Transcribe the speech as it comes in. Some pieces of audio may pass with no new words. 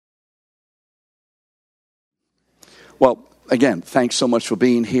Well, again, thanks so much for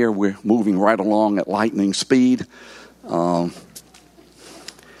being here. We're moving right along at lightning speed. I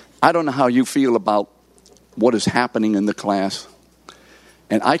don't know how you feel about what is happening in the class.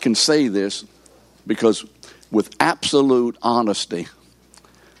 And I can say this because with absolute honesty,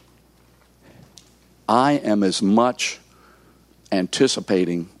 I am as much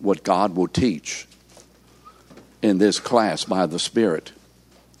anticipating what God will teach in this class by the Spirit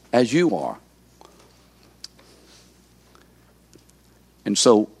as you are. And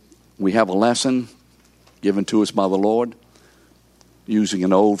so we have a lesson given to us by the Lord using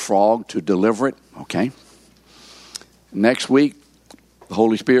an old frog to deliver it, okay? Next week, the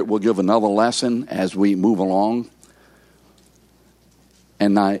Holy Spirit will give another lesson as we move along.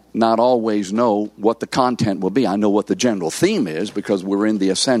 And I not always know what the content will be. I know what the general theme is because we're in the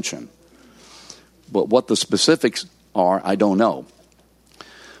ascension. But what the specifics are, I don't know.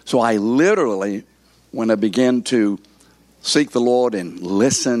 So I literally, when I begin to seek the Lord and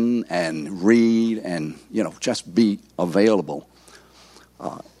listen and read and, just be available,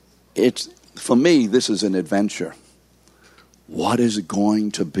 for me, this is an adventure. What is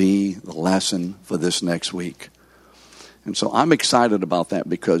going to be the lesson for this next week? And so I'm excited about that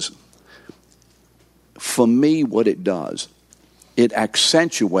because for me, what it does, it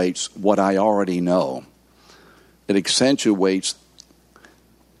accentuates what I already know. It accentuates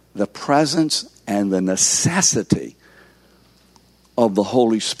the presence and the necessity of the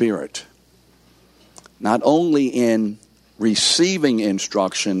Holy Spirit, not only in receiving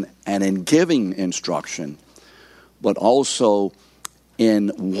instruction and in giving instruction, but also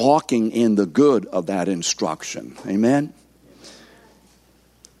in walking in the good of that instruction. Amen?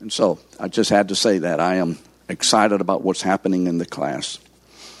 And so I just had to say that. I am excited about what's happening in the class.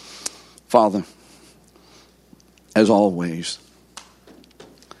 Father, as always,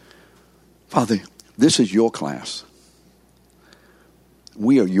 Father, this is your class.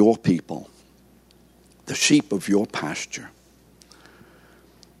 We are your people, the sheep of your pasture,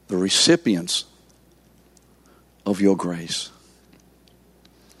 the recipients of your grace.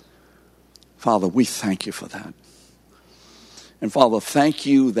 Father, we thank you for that. And Father, thank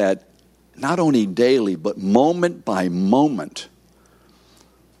you that not only daily, but moment by moment,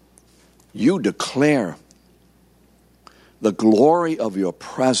 you declare the glory of your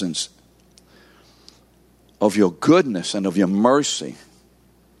presence, of your goodness and of your mercy,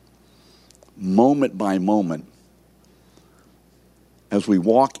 moment by moment, as we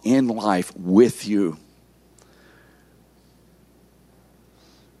walk in life with you,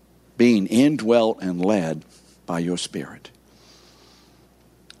 being indwelt and led by your Spirit.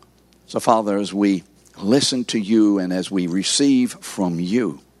 So, Father, as we listen to you and as we receive from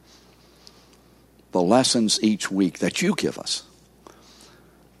you the lessons each week that you give us,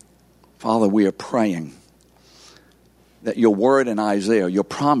 Father, we are praying that your word in Isaiah, your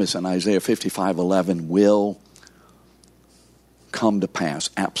promise in Isaiah 55:11 will come to pass,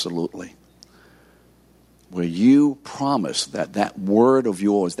 absolutely. Where you promise that that word of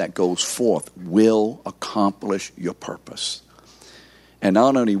yours that goes forth will accomplish your purpose. And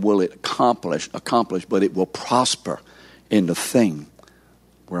not only will it accomplish, but it will prosper in the thing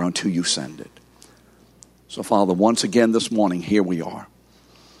whereunto you send it. So, Father, once again this morning, here we are,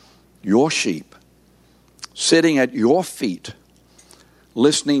 your sheep, sitting at your feet,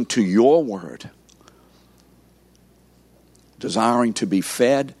 listening to your word, desiring to be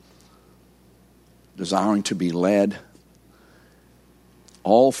fed, desiring to be led,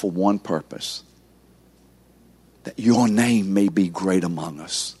 all for one purpose, that your name may be great among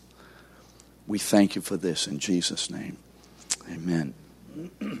us. We thank you for this in Jesus' name. Amen.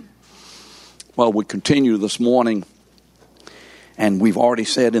 Well, we continue this morning, and we've already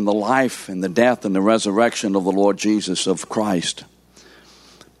said in the life and the death and the resurrection of the Lord Jesus of Christ,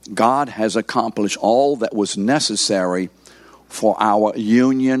 God has accomplished all that was necessary for our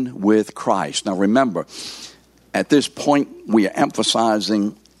union with Christ. Now remember, at this point we are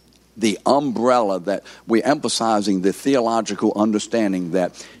emphasizing the umbrella, that we're emphasizing the theological understanding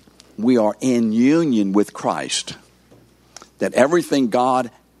that we are in union with Christ. That everything God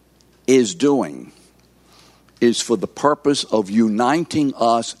is doing is for the purpose of uniting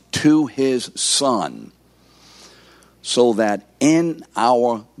us to his Son, so that in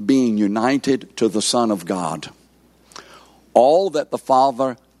our being united to the Son of God, all that the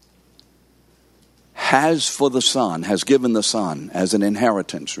Father has for the Son, has given the Son as an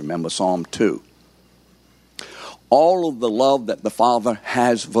inheritance. Remember Psalm 2. All of the love that the Father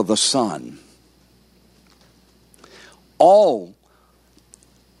has for the Son, all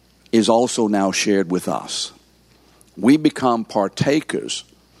is also now shared with us. We become partakers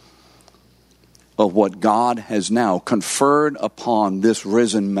of what God has now conferred upon this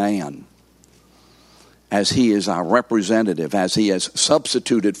risen man, as he is our representative, as he has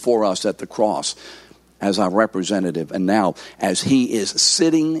substituted for us at the cross as our representative, and now as he is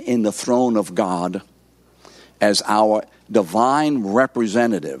sitting in the throne of God as our divine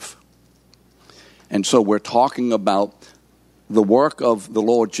representative. And so we're talking about the work of the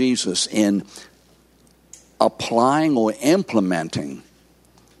Lord Jesus in applying or implementing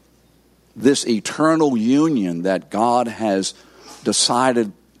this eternal union that God has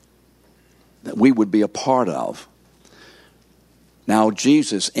decided that we would be a part of. Now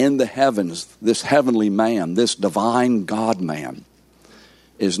Jesus in the heavens, this heavenly man, this divine God-man,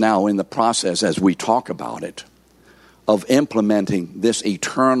 is now in the process, as we talk about it, of implementing this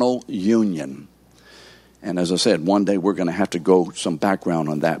eternal union. And as I said, one day we're going to have to go some background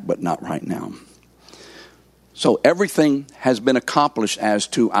on that, but not right now. So everything has been accomplished as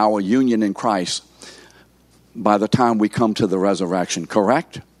to our union in Christ by the time we come to the resurrection,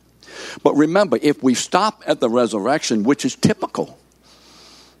 correct? But remember, if we stop at the resurrection, which is typical.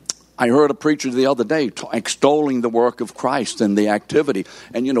 I heard a preacher the other day extolling the work of Christ and the activity.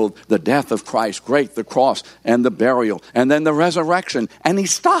 And the death of Christ, great, the cross and the burial, and then the resurrection. And he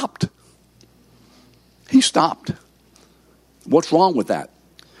stopped. He stopped. What's wrong with that?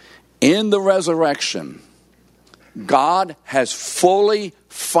 In the resurrection, God has fully,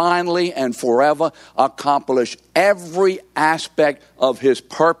 finally, and forever accomplished every aspect of his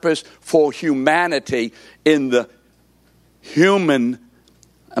purpose for humanity in the human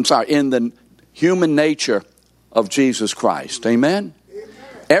nature of Jesus Christ. Amen? Amen.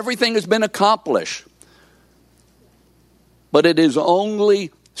 Everything has been accomplished. But it is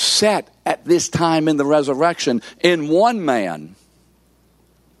only set at this time in the resurrection in one man.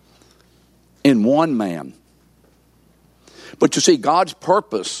 In one man. But you see, God's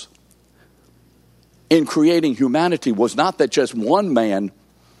purpose in creating humanity was not that just one man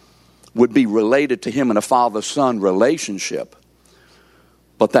would be related to him in a father-son relationship,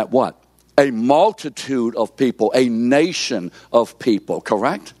 but that what? A multitude of people, a nation of people,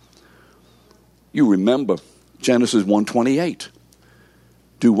 correct? You remember Genesis 1:28.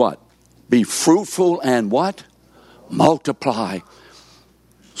 Do what? Be fruitful and what? Multiply.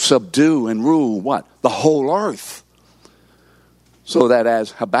 Subdue and rule what? The whole earth. So that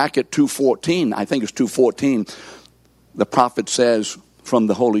as Habakkuk 2:14, I think it's 2:14, the prophet says from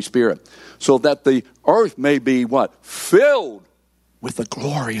the Holy Spirit, so that the earth may be what? Filled with the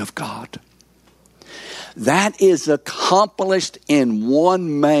glory of God. That is accomplished in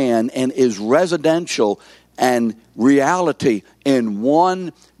one man and is residential and reality in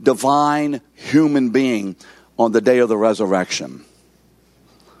one divine human being on the day of the resurrection.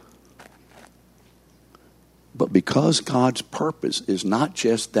 But because God's purpose is not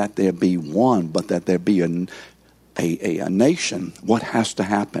just that there be one, but that there be a nation, what has to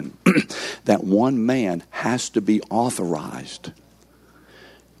happen? That one man has to be authorized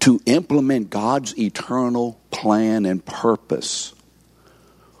to implement God's eternal plan and purpose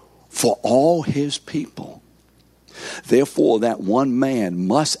for all his people. Therefore, that one man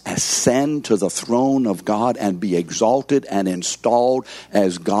must ascend to the throne of God and be exalted and installed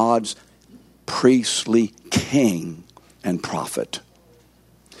as God's priestly king and prophet.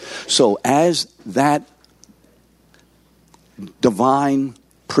 So as that divine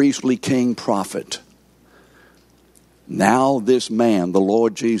priestly king prophet, now this man, the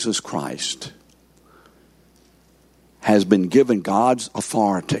Lord Jesus Christ, has been given God's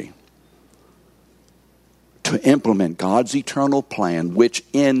authority to implement God's eternal plan, which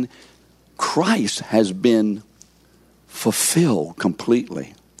in Christ has been fulfilled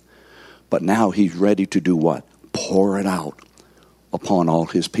completely. But now he's ready to do what? Pour it out upon all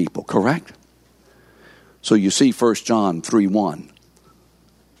his people. Correct? So you see 1 John 3:1.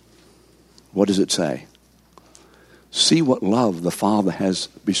 What does it say? See what love the Father has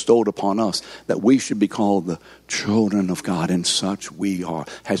bestowed upon us, that we should be called the children of God, and such we are.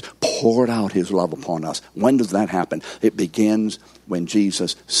 Has poured out his love upon us. When does that happen? It begins when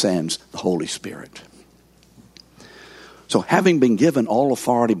Jesus sends the Holy Spirit. So having been given all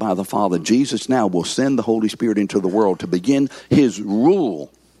authority by the Father, Jesus now will send the Holy Spirit into the world to begin his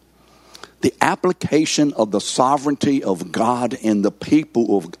rule. The application of the sovereignty of God in the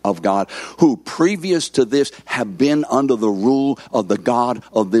people of God, who previous to this have been under the rule of the God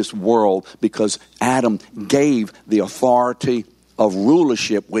of this world, because Adam gave the authority of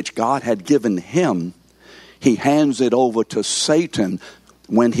rulership which God had given him. He hands it over to Satan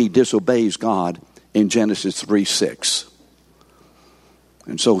when he disobeys God in Genesis 3:6.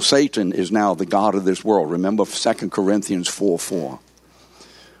 And so Satan is now the god of this world. Remember 2 Corinthians 4:4.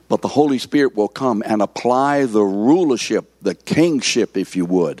 But the Holy Spirit will come and apply the rulership, the kingship, if you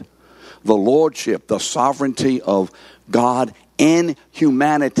would, the lordship, the sovereignty of God in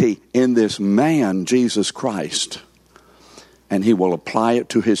humanity in this man, Jesus Christ. And he will apply it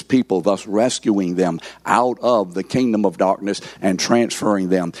to his people, thus rescuing them out of the kingdom of darkness and transferring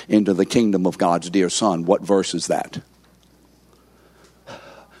them into the kingdom of God's dear Son. What verse is that?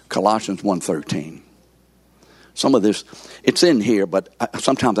 Colossians 1:13. Some of this, it's in here, but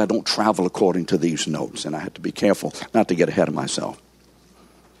sometimes I don't travel according to these notes, and I have to be careful not to get ahead of myself.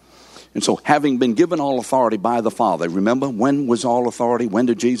 And so, having been given all authority by the Father, remember, when was all authority? When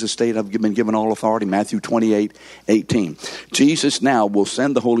did Jesus state, I've been given all authority? Matthew 28:18. Jesus now will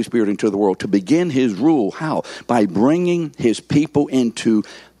send the Holy Spirit into the world to begin his rule. How? By bringing his people into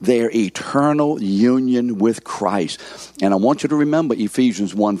their eternal union with Christ. And I want you to remember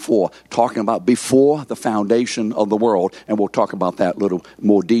Ephesians 1:4, talking about before the foundation of the world. And we'll talk about that a little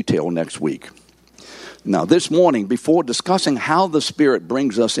more detail next week. Now, this morning, before discussing how the Spirit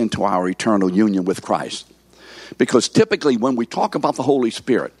brings us into our eternal union with Christ, because typically when we talk about the Holy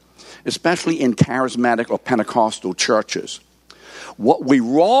Spirit, especially in charismatic or Pentecostal churches, what we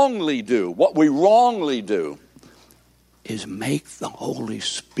wrongly do is make the Holy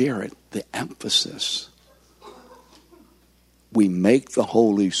Spirit the emphasis. We make the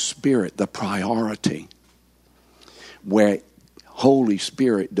Holy Spirit the priority, where Holy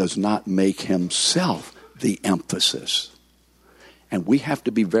Spirit does not make himself the emphasis. And we have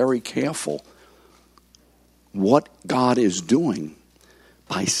to be very careful what God is doing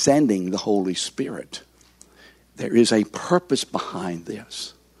by sending the Holy Spirit. There is a purpose behind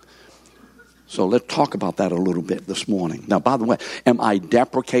this. So let's talk about that a little bit this morning. Now, by the way, am I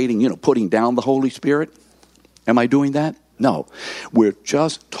deprecating, putting down the Holy Spirit? Am I doing that? No. We're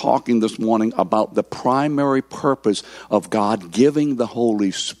just talking this morning about the primary purpose of God giving the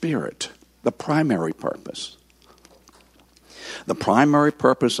Holy Spirit. The primary purpose. The primary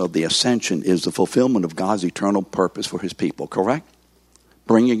purpose of the ascension is the fulfillment of God's eternal purpose for his people, correct?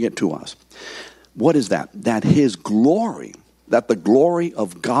 Bringing it to us. What is that? That his glory, that the glory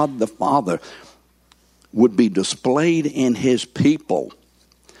of God the Father would be displayed in his people.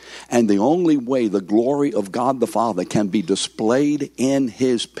 And the only way the glory of God the Father can be displayed in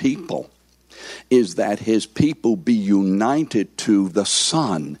his people is that his people be united to the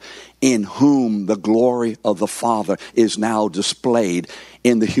Son, in whom the glory of the Father is now displayed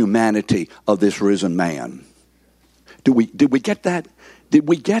in the humanity of this risen man. Did we get that? Did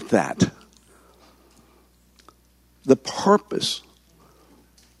we get that? The purpose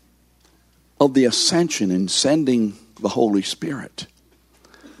of the ascension in sending the Holy Spirit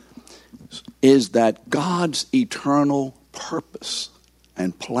is that God's eternal purpose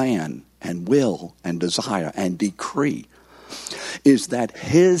and plan and will and desire and decree is that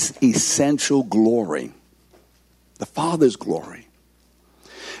his essential glory, the Father's glory,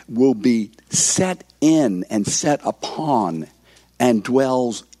 will be set in and set upon and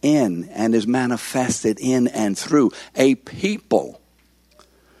dwells in and is manifested in and through a people.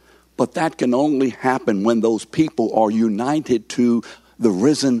 But that can only happen when those people are united to the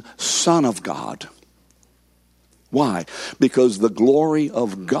risen Son of God. Why? Because the glory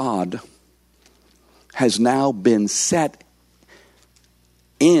of God has now been set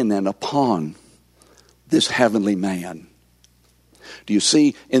in and upon this heavenly man. Do you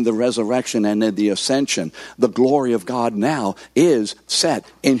see, in the resurrection and in the ascension, the glory of God now is set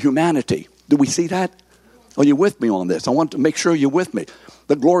in humanity? Do we see that? Are you with me on this? I want to make sure you're with me.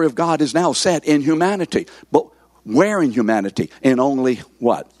 The glory of God is now set in humanity. But where in humanity? In only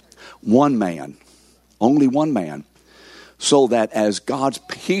what? One man. Only one man. So that as God's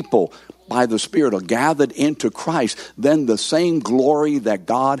people by the Spirit are gathered into Christ, then the same glory that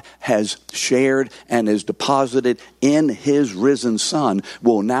God has shared and is deposited in his risen Son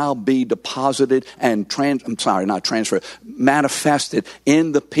will now be deposited and manifested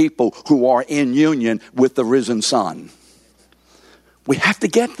in the people who are in union with the risen Son. We have to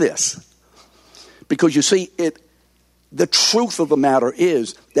get this. Because you see, the truth of the matter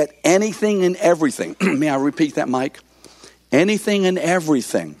is that anything and everything, may I repeat that, Mike? Anything and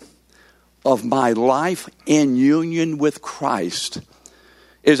everything of my life in union with Christ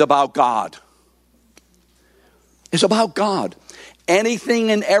is about God. It's about God. Anything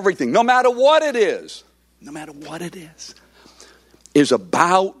and everything, no matter what it is, is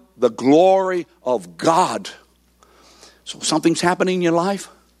about the glory of God. So something's happening in your life.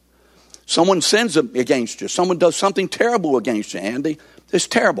 Someone sins against you. Someone does something terrible against you, Andy. It's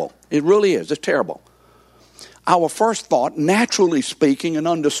terrible. It really is. It's terrible. our first thought, naturally speaking and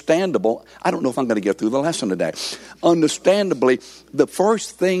understandable, I don't know if I'm going to get through the lesson today. Understandably, the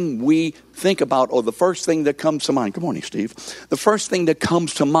first thing we think about, or the first thing that comes to mind, good morning, Steve. The first thing that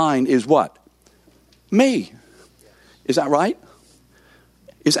comes to mind is what? Me. Is that right?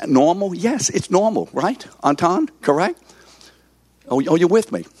 Is that normal? Yes, it's normal, right? Anton, correct? Oh, you're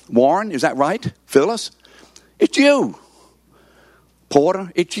with me. Warren, is that right? Phyllis? It's you.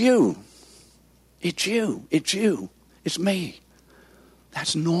 Porter, it's you. It's you. It's you. It's me.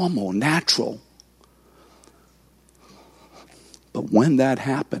 That's normal, natural. But when that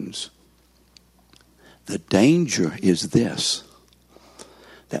happens, the danger is this,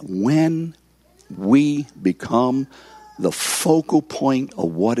 that when we become the focal point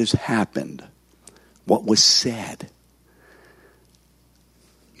of what has happened, what was said,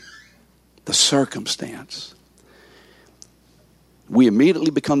 the circumstance, we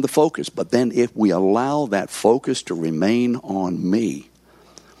immediately become the focus. But then if we allow that focus to remain on me,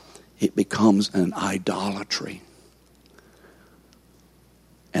 it becomes an idolatry.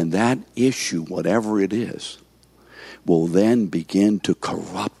 And that issue, whatever it is, will then begin to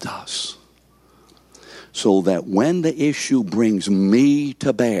corrupt us. So that when the issue brings me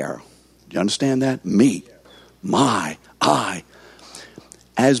to bear, do you understand that? Me, my, I.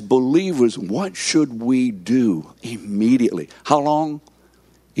 As believers, what should we do immediately? How long?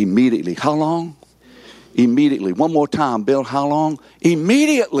 Immediately. How long? Immediately. One more time, Bill. How long?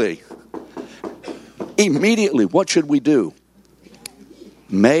 Immediately. Immediately. What should we do?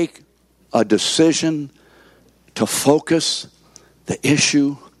 Make a decision to focus the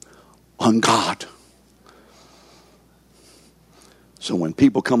issue on God. So when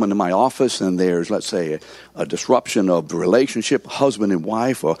people come into my office and there's, let's say, a disruption of the relationship, husband and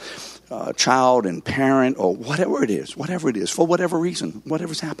wife, or child and parent, or whatever it is, for whatever reason,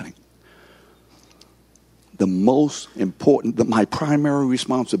 whatever's happening. The most important, my primary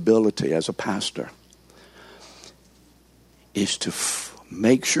responsibility as a pastor is to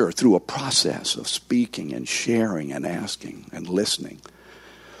make sure through a process of speaking and sharing and asking and listening,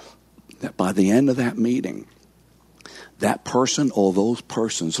 that by the end of that meeting, that person or those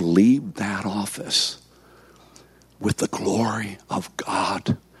persons leave that office with the glory of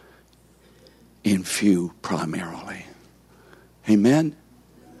God in view primarily. Amen?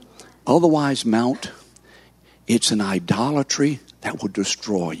 Otherwise, Mount, it's an idolatry that will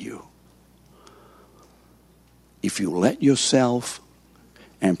destroy you. If you let yourself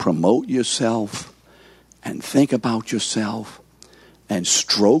and promote yourself and think about yourself and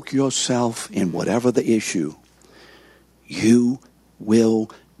stroke yourself in whatever the issue, you will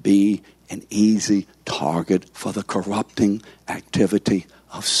be an easy target for the corrupting activity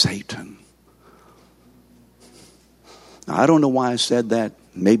of Satan. Now, I don't know why I said that.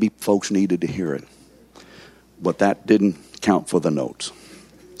 Maybe folks needed to hear it. But that didn't count for the notes.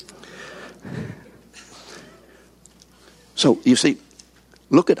 So, you see,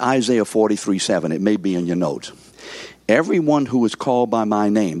 look at Isaiah 43:7. It may be in your notes. Everyone who is called by my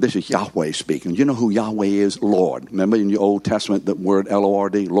name, this is Yahweh speaking. You know who Yahweh is? Lord. Remember in your Old Testament, the word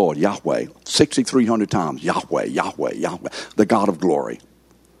L-O-R-D? Lord, Yahweh. 6,300 times. Yahweh, Yahweh, Yahweh. The God of glory.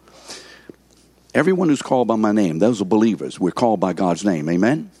 Everyone who's called by my name, those are believers. We're called by God's name.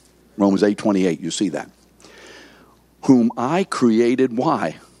 Amen? Romans 8:28, you see that. Whom I created,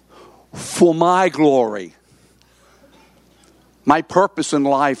 why? For my glory. My purpose in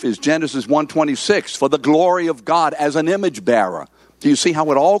life is Genesis 1:26, for the glory of God as an image bearer. Do you see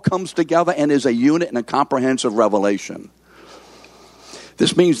how it all comes together and is a unit and a comprehensive revelation?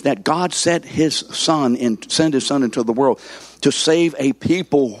 This means that God sent his son into the world to save a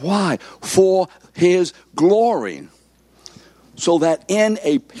people. Why? For his glory. So that in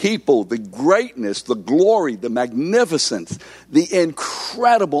a people, the greatness, the glory, the magnificence, the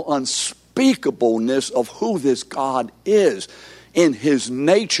incredible unspeakableness of who this God is, in his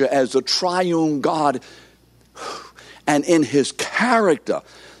nature as a triune God and in his character,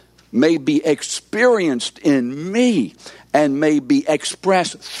 may be experienced in me and may be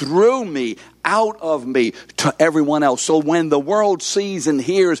expressed through me, out of me, to everyone else. So when the world sees and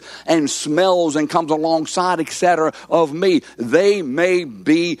hears and smells and comes alongside, etc., of me, they may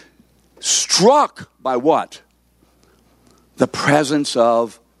be struck by what? The presence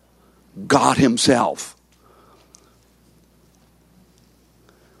of God himself.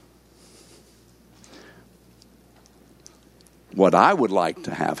 What I would like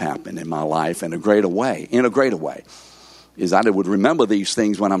to have happen in my life in a greater way, is that I would remember these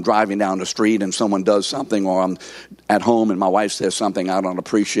things when I'm driving down the street and someone does something, or I'm at home and my wife says something I don't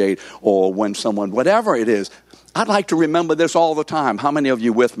appreciate, or when someone, whatever it is, I'd like to remember this all the time. How many of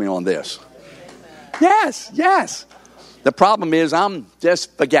you with me on this? Yes. The problem is I'm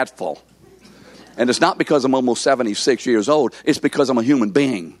just forgetful. And it's not because I'm almost 76 years old. It's because I'm a human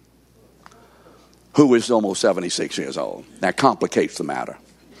being who is almost 76 years old. That complicates the matter.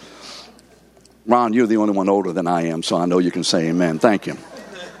 Ron, you're the only one older than I am, so I know you can say amen. Thank you.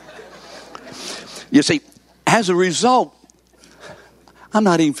 You see, as a result, I'm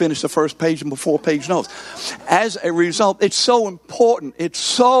not even finished the first page and 4-page notes. As a result, it's so important. It's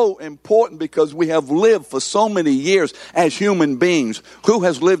so important because we have lived for so many years as human beings. Who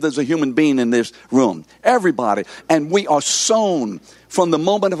has lived as a human being in this room? Everybody. And we are sown from the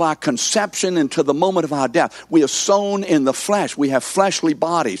moment of our conception into the moment of our death. We are sown in the flesh. We have fleshly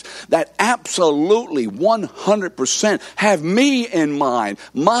bodies that absolutely 100% have me in mind.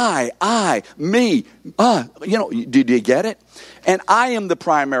 My, I, me. Did you get it? And I am the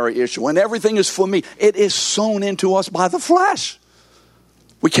primary issue, and everything is for me. It is sown into us by the flesh.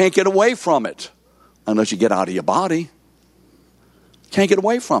 We can't get away from it unless you get out of your body. Can't get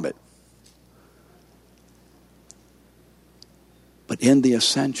away from it. But in the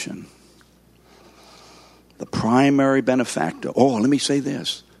ascension, the primary benefactor, let me say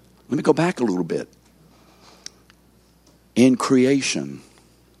this. Let me go back a little bit. In creation,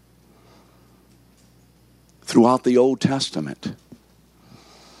 throughout the Old Testament,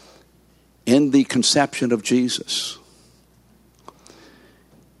 in the conception of Jesus,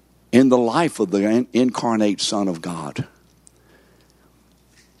 in the life of the incarnate Son of God,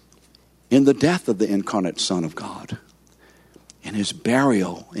 in the death of the incarnate Son of God, in his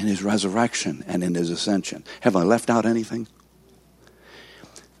burial, in his resurrection, and in his ascension. Have I left out anything?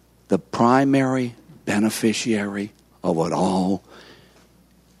 The primary beneficiary of it all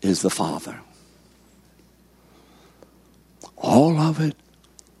is the Father. All of it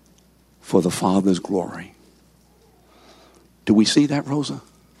for the Father's glory. Do we see that, Rosa?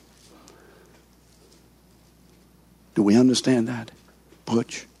 Do we understand that?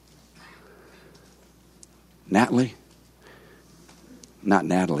 Butch? Natalie? Not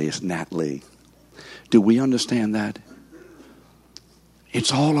Natalie, it's Natalie. Do we understand that?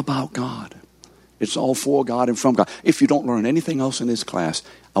 It's all about God. It's all for God and from God. If you don't learn anything else in this class,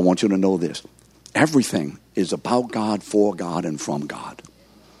 I want you to know this. Everything is about God, for God, and from God.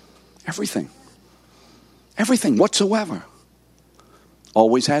 Everything. Everything whatsoever.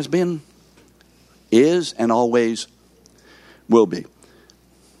 Always has been, is, and always will be.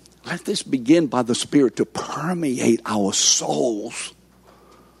 Let this begin by the Spirit to permeate our souls.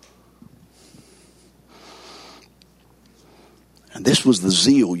 And this was the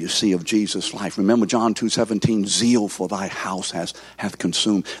zeal, you see, of Jesus' life. Remember John 2:17, zeal for thy house hath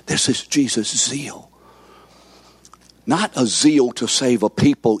consumed. This is Jesus' zeal. Not a zeal to save a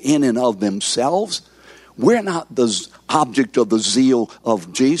people in and of themselves. We're not the object of the zeal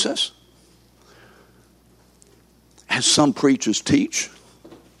of Jesus, as some preachers teach.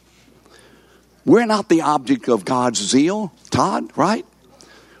 We're not the object of God's zeal, Todd, right?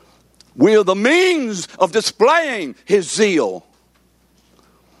 We're the means of displaying his zeal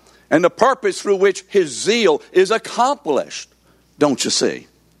and the purpose through which his zeal is accomplished. Don't you see?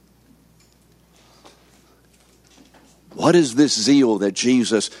 What is this zeal that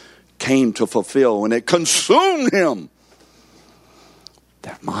Jesus came to fulfill and it consumed him?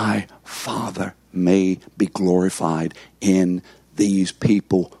 That my Father may be glorified in these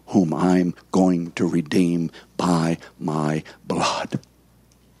people whom I'm going to redeem by my blood.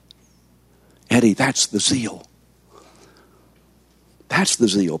 Eddie, that's the zeal. That's the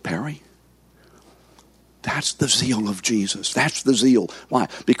zeal, Perry. That's the zeal of Jesus. That's the zeal. Why?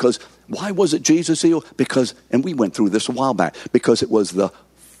 Because, why was it Jesus' zeal? Because, and we went through this a while back, because it was the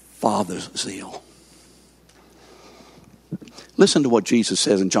Father's zeal. Listen to what Jesus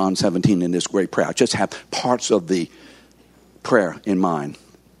says in John 17 in this great prayer. I just have parts of the prayer in mind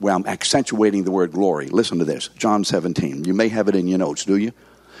where I'm accentuating the word glory. Listen to this. John 17. You may have it in your notes, do you?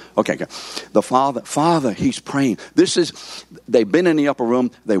 Okay. The Father, he's praying. They've been in the upper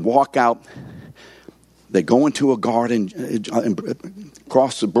room. They walk out. They go into a garden,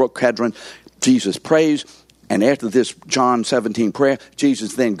 across the brook Kedron. Jesus prays. And after this John 17 prayer,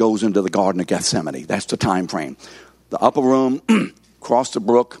 Jesus then goes into the Garden of Gethsemane. That's the time frame. The upper room, cross the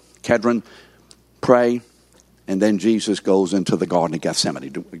brook, Kedron, pray, and then Jesus goes into the Garden of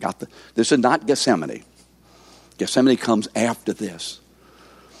Gethsemane. This is not Gethsemane. Gethsemane comes after this.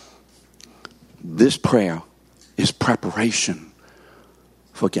 This prayer is preparation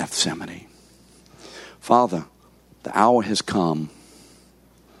for Gethsemane. Father, the hour has come.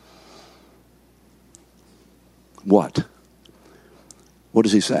 What? What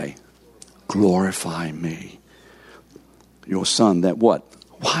does he say? Glorify me. Your Son, that what?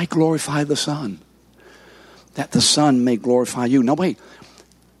 Why glorify the Son? that the Son may glorify you. Now wait,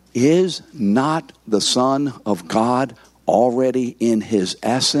 is not the Son of God already in his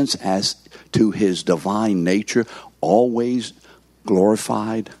essence as to his divine nature always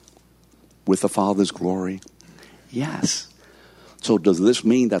glorified with the Father's glory? Yes. So does this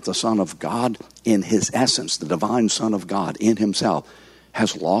mean that the Son of God in his essence, the divine Son of God in himself,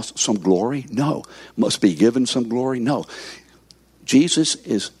 has lost some glory? No. Must be given some glory? No. Jesus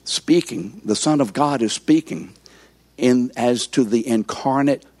is speaking, the Son of God is speaking as to the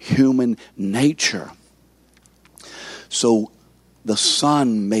incarnate human nature. So the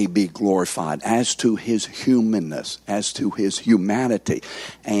Son may be glorified as to his humanness, as to his humanity.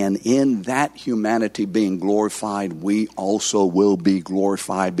 And in that humanity being glorified, we also will be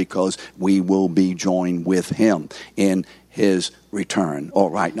glorified because we will be joined with him in his return. All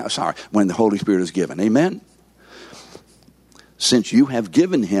right, now, when the Holy Spirit is given. Amen? Since you have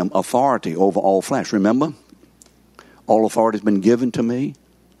given him authority over all flesh. Remember? All authority has been given to me.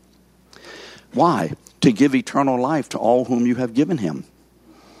 Why? To give eternal life to all whom you have given him.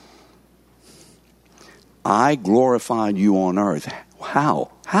 I glorified you on earth.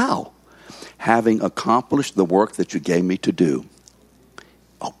 How? How? Having accomplished the work that you gave me to do.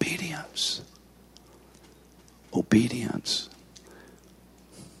 Obedience. Obedience.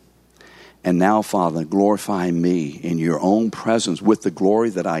 And now, Father, glorify me in your own presence with the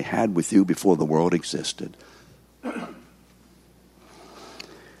glory that I had with you before the world existed.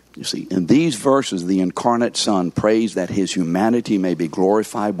 You see, in these verses, the incarnate Son prays that his humanity may be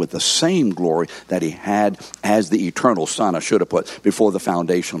glorified with the same glory that he had as the eternal Son, I should have put, before the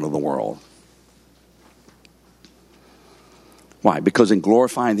foundation of the world. Why? Because in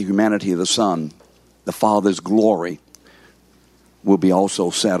glorifying the humanity of the Son, the Father's glory will be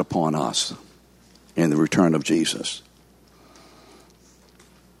also set upon us in the return of Jesus.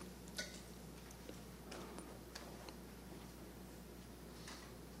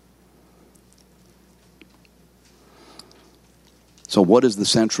 So what is the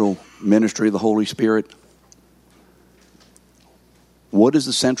central ministry of the Holy Spirit? What is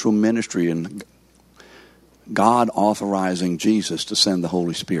the central ministry in God authorizing Jesus to send the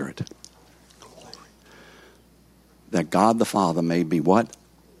Holy Spirit? That God the Father may be what?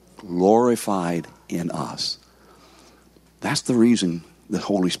 Glorified in us. That's the reason the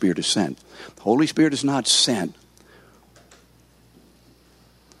Holy Spirit is sent. The Holy Spirit is not sent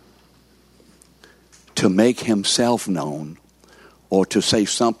to make himself known or to say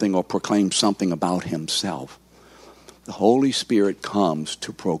something or proclaim something about himself. The Holy Spirit comes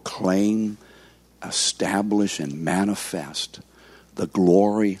to proclaim, establish, and manifest the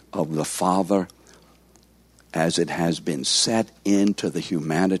glory of the Father as it has been set into the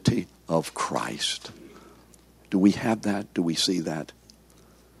humanity of Christ. Do we have that? Do we see that?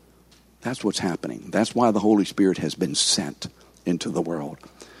 That's what's happening. That's why the Holy Spirit has been sent into the world.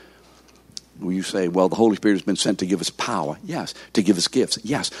 You say, well, the Holy Spirit has been sent to give us power. Yes. To give us gifts.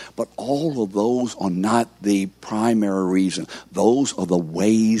 Yes. But all of those are not the primary reason. Those are the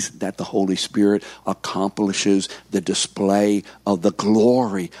ways that the Holy Spirit accomplishes the display of the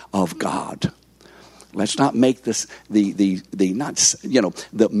glory of God. Let's not make this the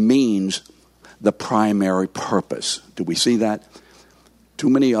means the primary purpose. Do we see that? Too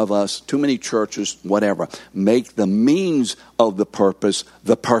many of us, too many churches, whatever, make the means of the purpose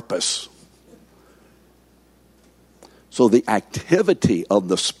the purpose. So the activity of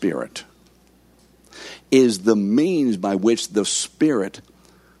the Spirit is the means by which the Spirit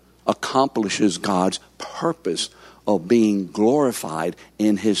accomplishes God's purpose of being glorified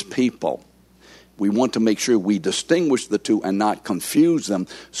in his people. We want to make sure we distinguish the two and not confuse them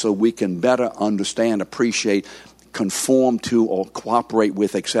so we can better understand, appreciate, conform to, or cooperate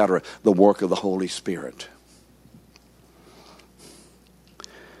with, etc., the work of the Holy Spirit.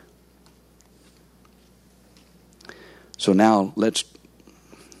 So now let's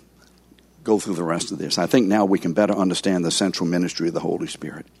go through the rest of this. I think now we can better understand the central ministry of the Holy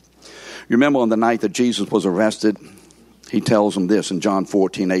Spirit. You remember on the night that Jesus was arrested, he tells them this in John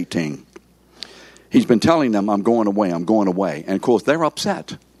 14:18. He's been telling them, I'm going away, I'm going away. And of course, they're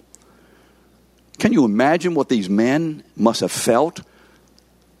upset. Can you imagine what these men must have felt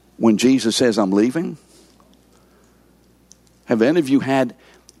when Jesus says, I'm leaving? Have any of you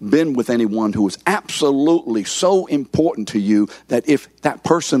been with anyone who was absolutely so important to you that if that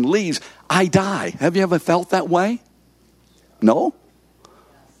person leaves, I die? Have you ever felt that way? No?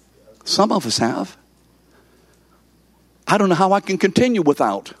 Some of us have. I don't know how I can continue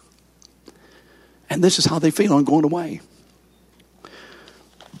without. And this is how they feel on going away.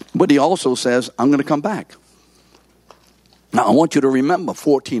 But he also says, I'm going to come back. Now, I want you to remember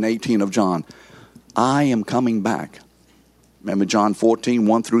 14:18 of John. I am coming back. Remember John 14,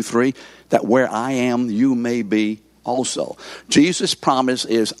 1 through 3? That where I am, you may be also. Jesus' promise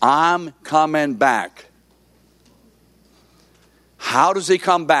is, I'm coming back. How does he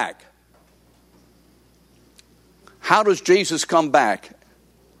come back? How does Jesus come back?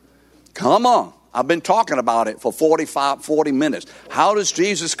 Come on. I've been talking about it for 40 minutes. How does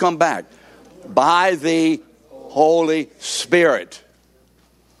Jesus come back? By the Holy Spirit.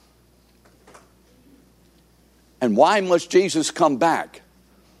 And why must Jesus come back?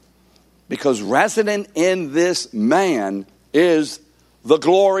 Because resident in this man is the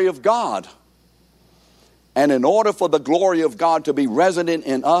glory of God. And in order for the glory of God to be resident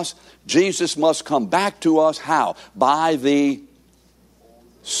in us, Jesus must come back to us how? By the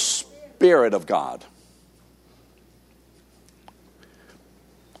Spirit of God.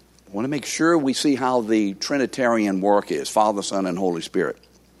 I want to make sure we see how the Trinitarian work is, Father, Son, and Holy Spirit.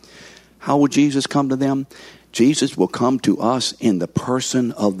 How will Jesus come to them? Jesus will come to us in the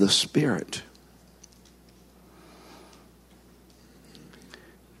person of the Spirit.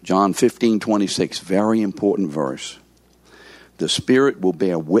 John 15:26, very important verse. The Spirit will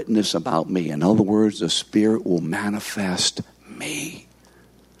bear witness about me. In other words, the Spirit will manifest me.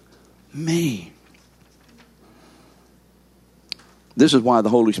 Me. This is why the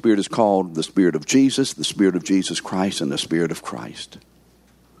Holy Spirit is called the Spirit of Jesus Christ, and the Spirit of Christ.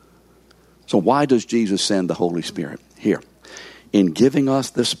 So why does Jesus send the Holy Spirit? Here, in giving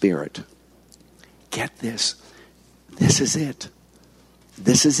us the Spirit, get this. This is it.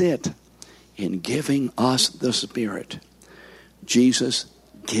 This is it. In giving us the Spirit, Jesus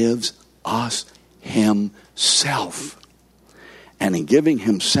gives us himself. And in giving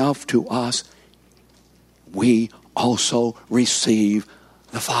himself to us, we also receive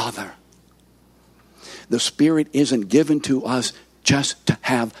the Father. The Spirit isn't given to us just to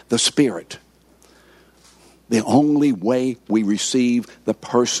have the Spirit. The only way we receive the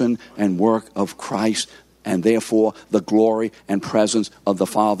person and work of Christ, and therefore the glory and presence of the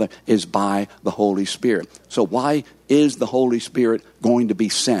Father, is by the Holy Spirit. So why is the Holy Spirit going to be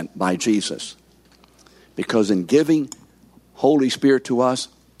sent by Jesus? Because in giving Holy Spirit to us,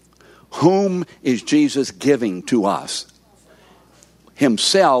 whom is Jesus giving to us?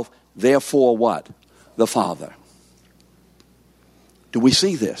 Himself, therefore what? The Father. Do we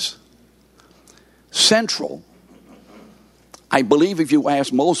see this? Central. I believe if you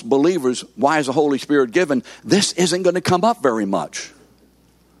ask most believers, why is the Holy Spirit given? This isn't going to come up very much.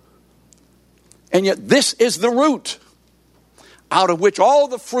 And yet this is the root out of which all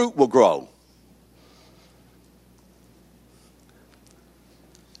the fruit will grow.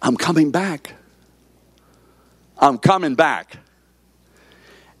 I'm coming back. I'm coming back.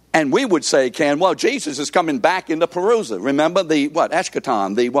 And we would say, Ken, well, Jesus is coming back into Perusa. Remember the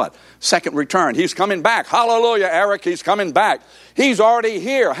Eschaton, the second return. He's coming back. Hallelujah, Eric, he's coming back. He's already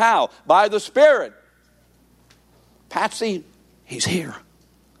here. How? By the Spirit. Patsy, he's here.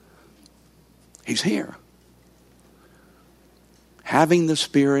 He's here. Having the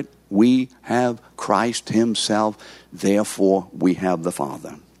Spirit, we have Christ himself. Therefore, we have the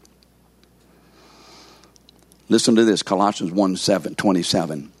Father. Listen to this, Colossians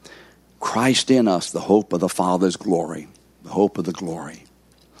 1:27. Christ in us, the hope of the Father's glory. The hope of the glory.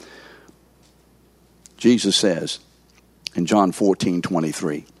 Jesus says in John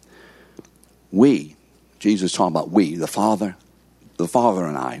 14:23, we, Jesus talking about we, the Father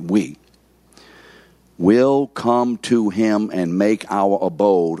and I, we will come to him and make our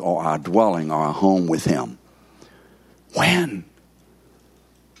abode or our dwelling or our home with him. When?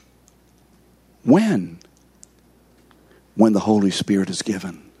 When? When the Holy Spirit is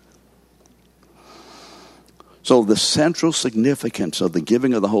given. So the central significance of the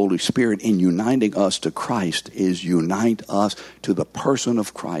giving of the Holy Spirit in uniting us to Christ is unite us to the person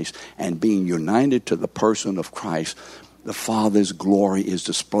of Christ. And being united to the person of Christ, the Father's glory is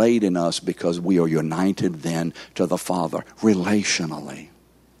displayed in us because we are united then to the Father relationally.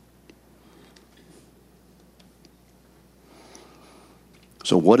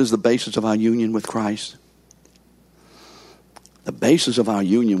 So what is the basis of our union with Christ? The basis of our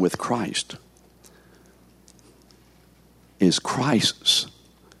union with Christ is Christ's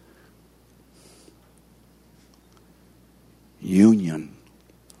union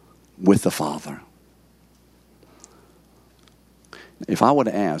with the Father. If I were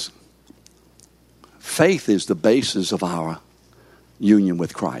to ask, faith is the basis of our union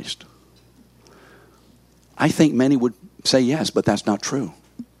with Christ. I think many would say yes, but that's not true.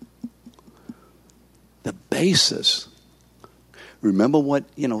 The basis. Remember what,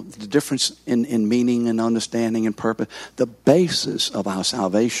 the difference in meaning and understanding and purpose. The basis of our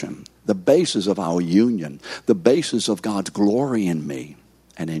salvation the basis of our union, the basis of God's glory in me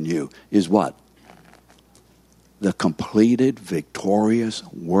and in you is what? The completed, victorious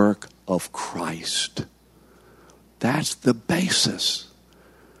work of Christ. That's the basis.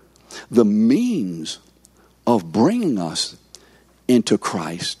 The means of bringing us into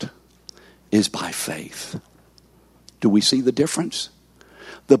Christ is by faith. Do we see the difference?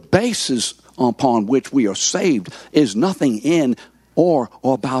 The basis upon which we are saved is nothing in or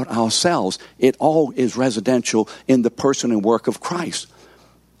about ourselves. It all is residential in the person and work of Christ.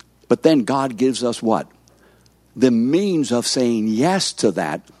 But then God gives us what? The means of saying yes to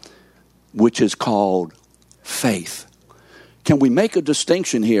that, which is called faith. Can we make a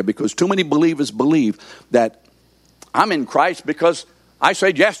distinction here? Because too many believers believe that I'm in Christ because I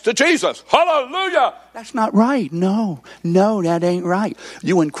said yes to Jesus. Hallelujah! That's not right. No, that ain't right.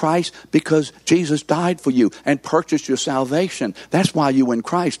 You in Christ because Jesus died for you and purchased your salvation. That's why you in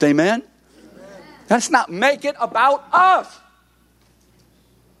Christ. Amen? That's not make it about us.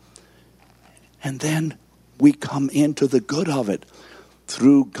 And then we come into the good of it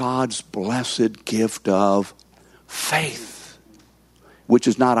through God's blessed gift of faith, which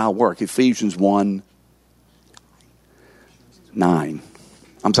is not our work. Ephesians 1:9.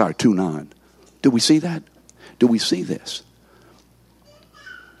 I'm sorry, 2:9. Do we see that? Do we see this?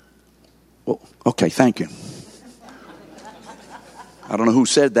 Well, okay, thank you. I don't know who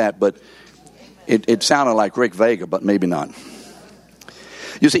said that, but it sounded like Rick Vega, but maybe not.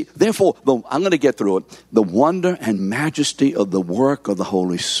 You see, therefore, I'm going to get through it. The wonder and majesty of the work of the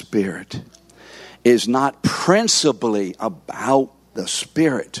Holy Spirit is not principally about the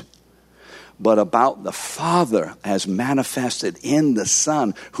Spirit, but about the Father as manifested in the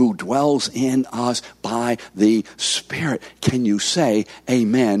Son who dwells in us by the Spirit. Can you say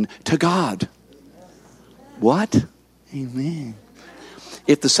amen to God? What? Amen.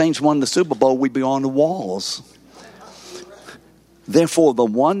 If the Saints won the Super Bowl, we'd be on the walls. Therefore, the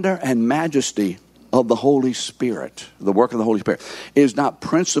wonder and majesty of the Holy Spirit, the work of the Holy Spirit, is not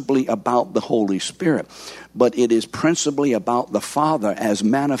principally about the Holy Spirit, but it is principally about the Father as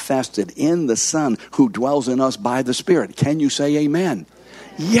manifested in the Son who dwells in us by the Spirit. Can you say amen?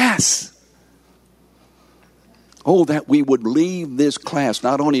 Yes. Oh, that we would leave this class,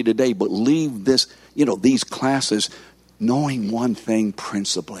 not only today, but leave this, these classes knowing one thing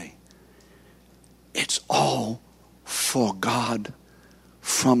principally. It's all for God,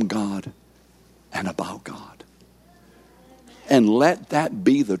 from God, and about God. And let that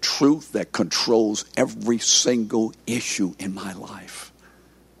be the truth that controls every single issue in my life.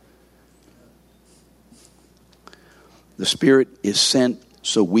 The Spirit is sent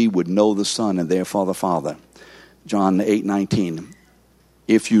so we would know the Son and therefore the Father. John 8:19.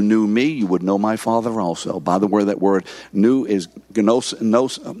 If you knew me, you would know my Father also. By the word, that word knew is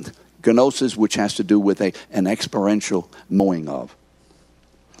gnosis, which has to do with an experiential knowing of.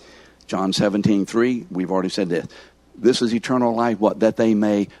 John 17:3, we've already said this. This is eternal life, what? That they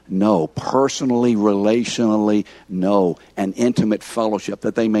may know, personally, relationally know, an intimate fellowship,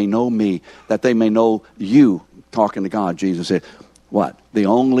 that they may know me, that they may know you. Talking to God, Jesus said, what? The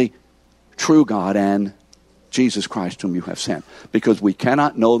only true God and Jesus Christ whom you have sent. Because we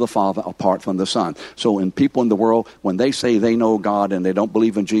cannot know the Father apart from the Son. So when people in the world, when they say they know God and they don't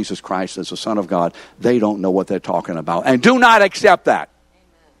believe in Jesus Christ as the Son of God, they don't know what they're talking about. And do not accept that.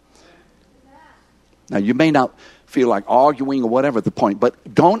 Now, you may not feel like arguing or whatever at the point,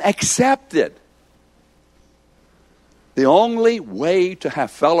 but don't accept it. The only way to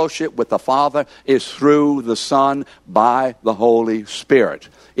have fellowship with the Father is through the Son by the Holy Spirit.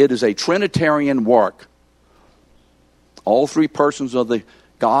 It is a Trinitarian work. All three persons of the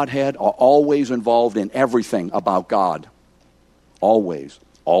Godhead are always involved in everything about God. Always.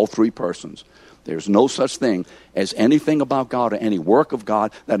 All three persons. There's no such thing as anything about God or any work of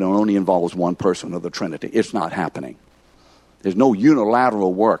God that only involves one person of the Trinity. It's not happening. There's no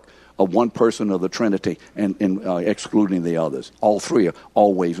unilateral work of one person of the Trinity and excluding the others. All three are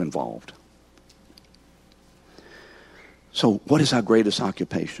always involved. So what is our greatest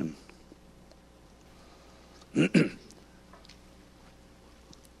occupation?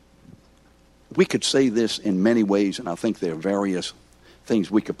 We could say this in many ways, and I think there are various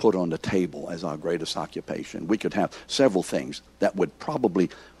things we could put on the table as our greatest occupation. We could have several things that would probably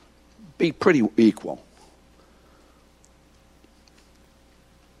be pretty equal.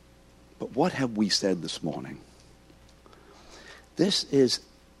 But what have we said this morning? This is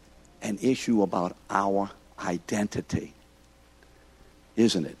an issue about our identity,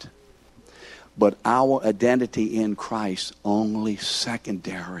 isn't it? But our identity in Christ only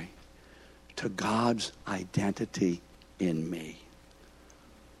secondary to God's identity in me.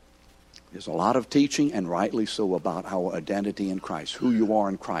 There's a lot of teaching, and rightly so, about our identity in Christ, who you are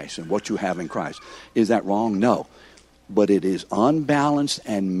in Christ and what you have in Christ. Is that wrong? No. But it is unbalanced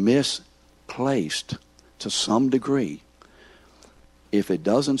and misplaced to some degree if it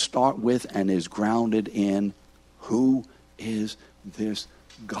doesn't start with and is grounded in who is this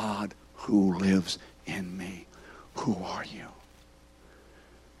God who lives in me? Who are you?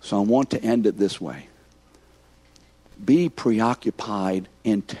 So I want to end it this way. Be preoccupied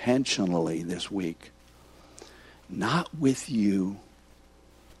intentionally this week. Not with you,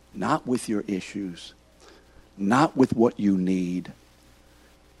 not with your issues, not with what you need,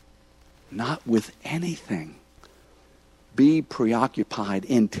 not with anything. Be preoccupied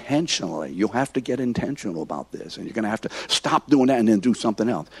intentionally. You'll have to get intentional about this, and you're going to have to stop doing that and then do something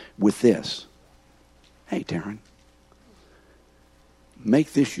else with this. Hey, Darren,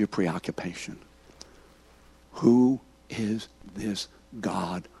 make this your preoccupation. Who is this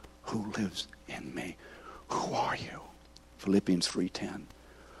God who lives in me? Who are you? Philippians 3:10.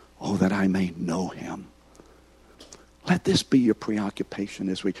 Oh, that I may know him. Let this be your preoccupation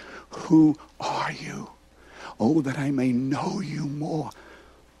this week. Who are you? Oh, that I may know you more.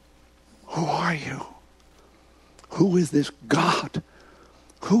 Who are you? Who is this God?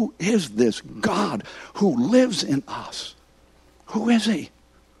 Who is this God who lives in us? Who is he?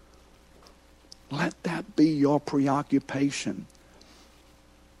 Let that be your preoccupation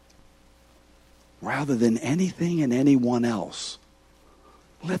rather than anything and anyone else.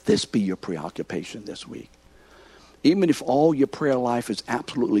 Let this be your preoccupation this week. Even if all your prayer life is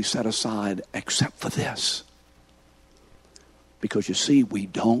absolutely set aside except for this. Because you see, we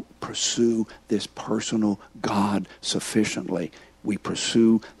don't pursue this personal God sufficiently. We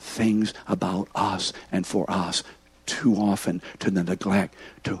pursue things about us and for us too often to the neglect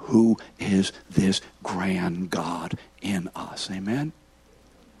to who is this grand God in us. Amen?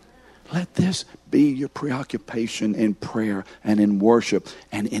 Let this be your preoccupation in prayer and in worship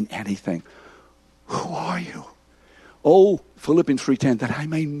and in anything. Who are you? Oh, Philippians 3:10, that I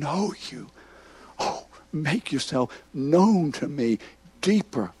may know you. Oh, make yourself known to me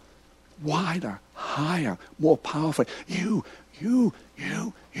deeper, wider, higher, more powerful. You.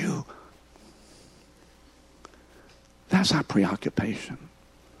 That's our preoccupation.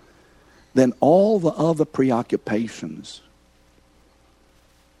 Then all the other preoccupations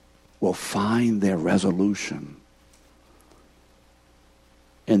will find their resolution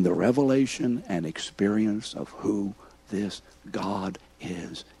in the revelation and experience of who this God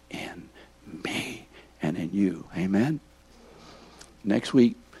is in me and in you. Amen? Next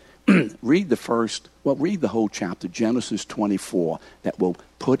week, read the whole chapter, Genesis 24, that will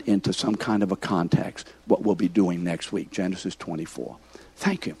put into some kind of a context what we'll be doing next week, Genesis 24.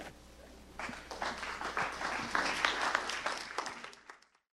 Thank you.